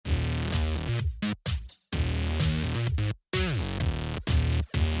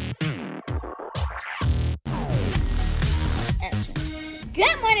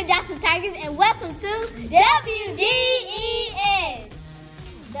Tigers, and welcome to WDES,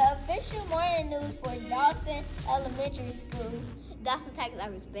 the official morning news for Dawson Elementary School. Dawson Tigers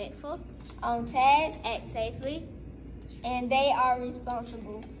are respectful, On task, act safely, and they are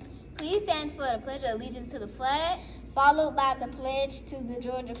responsible. Please stand for the Pledge of Allegiance to the flag, Followed by the pledge to the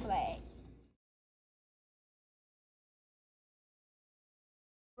Georgia flag.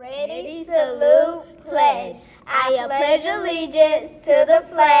 Ready, salute, pledge. I pledge allegiance to the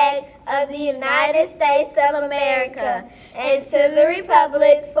flag of the United States of America and to the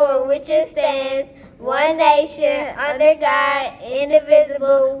republic for which it stands, one nation, under God,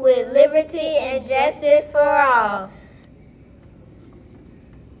 indivisible, with liberty and justice for all.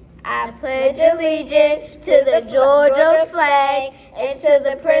 I pledge allegiance to the Georgia flag and to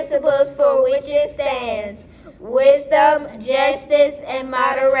the principles for which it stands, wisdom, justice, and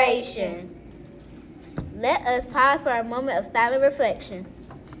moderation. Let us pause for a moment of silent reflection.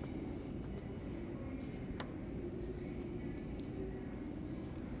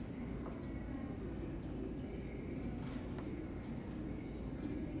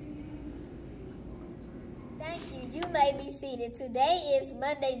 Thank you. You may be seated. Today is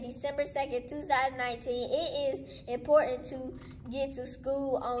Monday, December 2nd, 2019. It is important to get to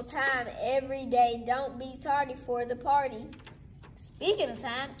school on time every day. Don't be tardy for the party. Speaking of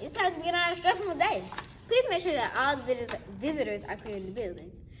time, it's time to begin our instructional day. Please make sure that all the visitors are clear in the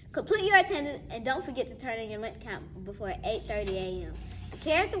building. Complete your attendance and don't forget to turn in your lunch count before 8:30 a.m. The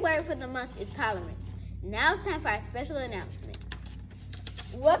character word for the month is tolerance. Now it's time for our special announcement.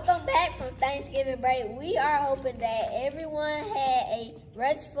 Welcome back from Thanksgiving break. We are hoping that everyone had a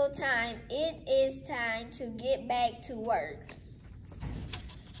restful time. It is time to get back to work.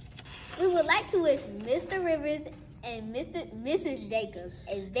 We would like to wish Mr. Rivers and Mrs. Jacobs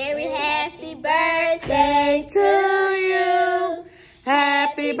a very happy birthday to you.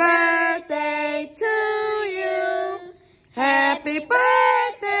 Happy birthday to you. Happy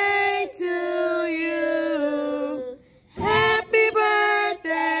birthday to you. Happy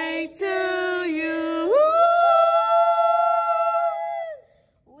birthday to you.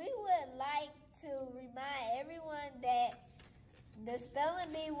 We would like to remind everyone that the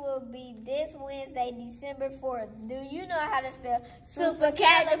spelling bee will be this Wednesday, December 4th. Do you know how to spell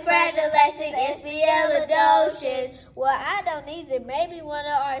Supercalifragilisticexpialidocious? Well, I don't either. Maybe one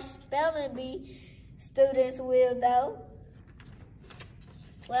of our spelling bee students will, though.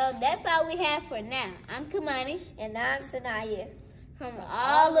 Well, that's all we have for now. I'm Kamani. And I'm Sanaya. From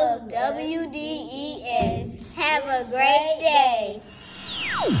all of WDES, have a great day.